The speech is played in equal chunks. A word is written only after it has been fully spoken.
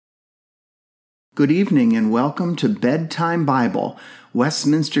Good evening and welcome to Bedtime Bible,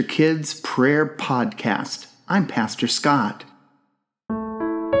 Westminster Kids Prayer Podcast. I'm Pastor Scott.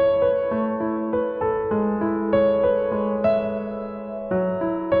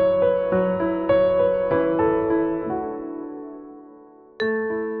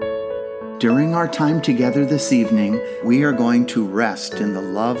 During our time together this evening, we are going to rest in the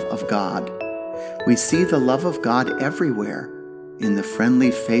love of God. We see the love of God everywhere, in the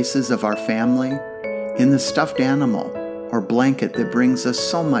friendly faces of our family, in the stuffed animal or blanket that brings us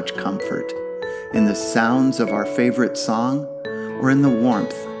so much comfort, in the sounds of our favorite song, or in the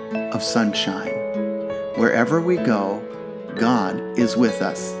warmth of sunshine. Wherever we go, God is with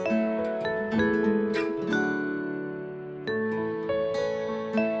us.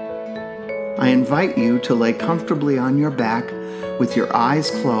 I invite you to lay comfortably on your back with your eyes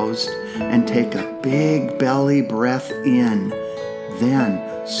closed and take a big belly breath in. Then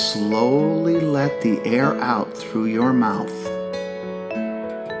slowly let the air out through your mouth.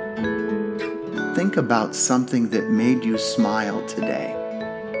 Think about something that made you smile today.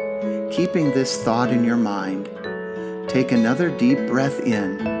 Keeping this thought in your mind, take another deep breath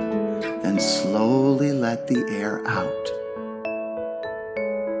in, then slowly let the air out.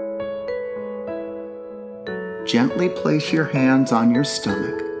 Gently place your hands on your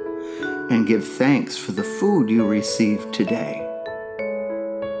stomach and give thanks for the food you received today.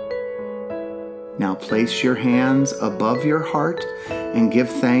 Now place your hands above your heart and give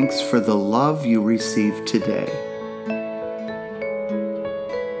thanks for the love you received today.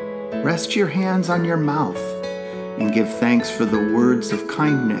 Rest your hands on your mouth and give thanks for the words of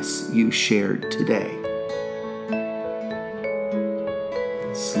kindness you shared today.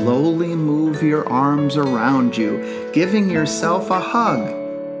 Slowly move your arms around you, giving yourself a hug,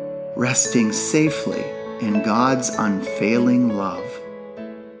 resting safely in God's unfailing love.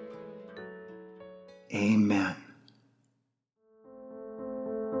 Amen.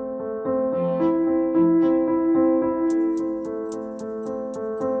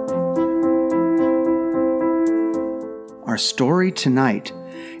 Our story tonight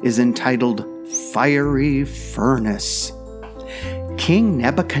is entitled Fiery Furnace. King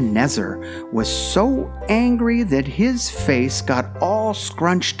Nebuchadnezzar was so angry that his face got all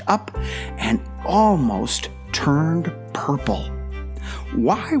scrunched up and almost turned purple.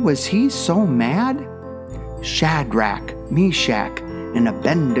 Why was he so mad? Shadrach, Meshach, and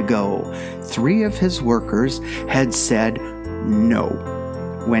Abednego, three of his workers, had said no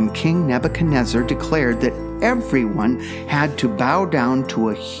when King Nebuchadnezzar declared that everyone had to bow down to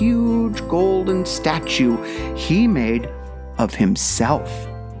a huge golden statue he made of himself.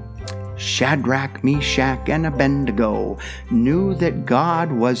 Shadrach, Meshach, and Abednego knew that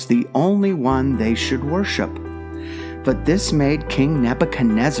God was the only one they should worship. But this made King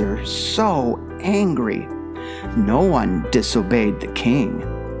Nebuchadnezzar so angry. No one disobeyed the king.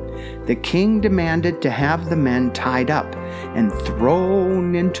 The king demanded to have the men tied up and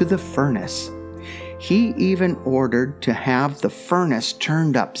thrown into the furnace. He even ordered to have the furnace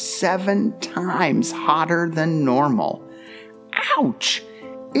turned up 7 times hotter than normal. Ouch!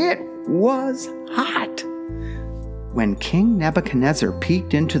 It was hot! When King Nebuchadnezzar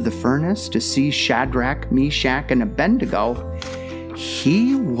peeked into the furnace to see Shadrach, Meshach, and Abednego,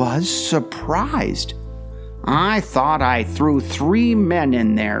 he was surprised. "I thought I threw 3 men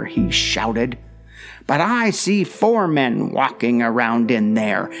in there," he shouted. "But I see 4 men walking around in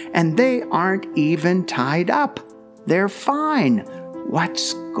there, and they aren't even tied up. They're fine.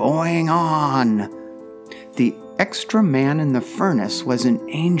 What's going on?" The extra man in the furnace was an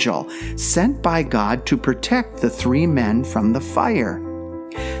angel sent by God to protect the 3 men from the fire.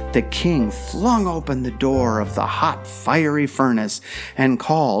 The king flung open the door of the hot, fiery furnace and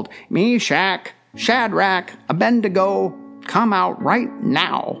called, "Meshach, Shadrach, Abednego, come out right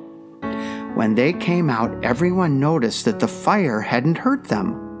now." When they came out, everyone noticed that the fire hadn't hurt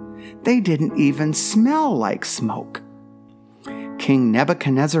them. They didn't even smell like smoke. King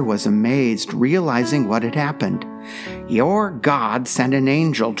Nebuchadnezzar was amazed, realizing what had happened. "Your God sent an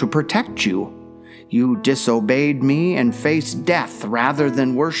angel to protect you. You disobeyed me and faced death rather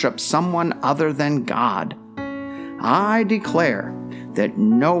than worship someone other than God. I declare that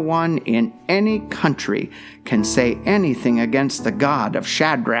no one in any country can say anything against the God of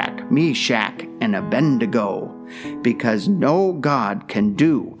Shadrach, Meshach, and Abednego, because no God can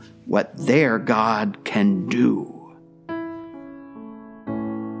do what their God can do."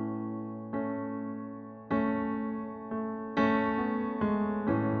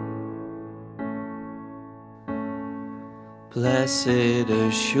 Blessed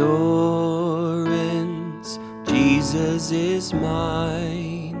assurance, Jesus is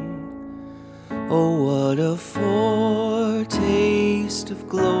mine. Oh, what a foretaste of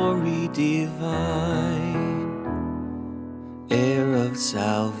glory divine, heir of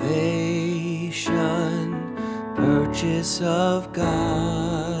salvation, purchase of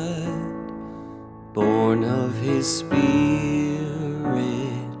God, born of His Spirit,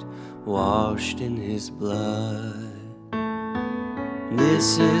 washed in His blood.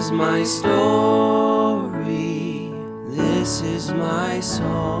 This is my story, this is my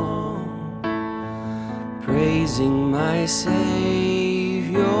song, praising my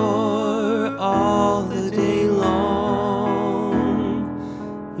Savior all the day long.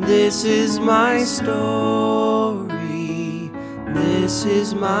 This is my story, this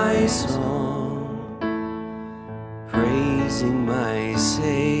is my song, praising my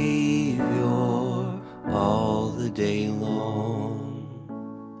Savior all the day long.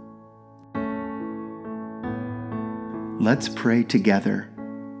 Let's pray together.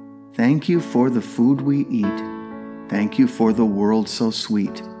 Thank you for the food we eat. Thank you for the world so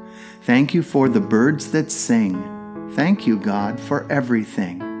sweet. Thank you for the birds that sing. Thank you, God, for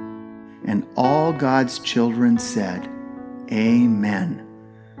everything. And all God's children said, Amen.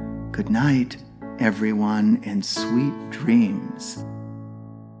 Good night, everyone, and sweet dreams.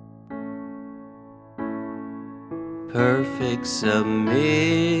 Perfect submission,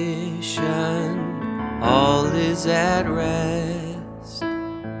 all is at rest.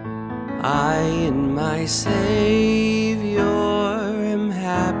 I in my Savior am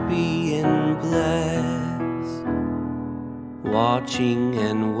happy and blessed, watching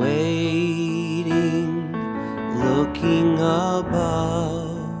and waiting, looking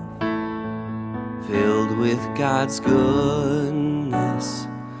above, filled with God's goodness,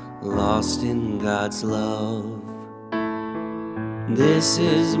 lost in God's love. This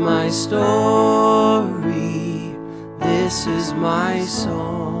is my story, this is my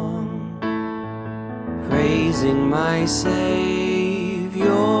song, praising my Savior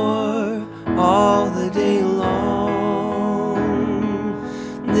all the day long.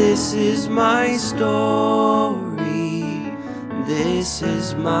 This is my story, this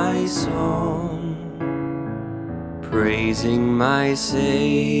is my song, praising my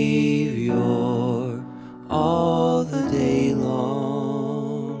Savior all the day long.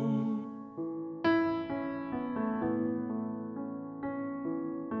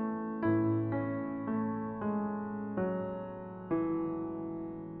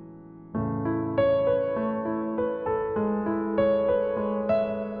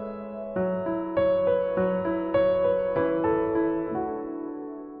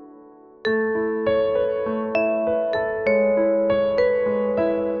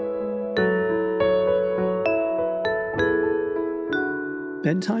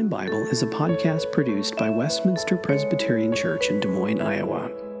 Bedtime Bible is a podcast produced by Westminster Presbyterian Church in Des Moines, Iowa.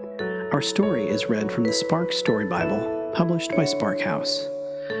 Our story is read from the Spark Story Bible, published by Spark House.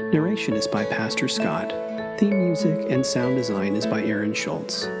 Narration is by Pastor Scott. Theme music and sound design is by Aaron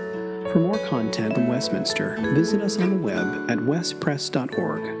Schultz. For more content from Westminster, visit us on the web at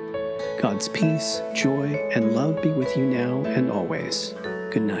westpress.org. God's peace, joy, and love be with you now and always.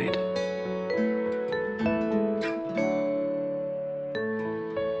 Good night.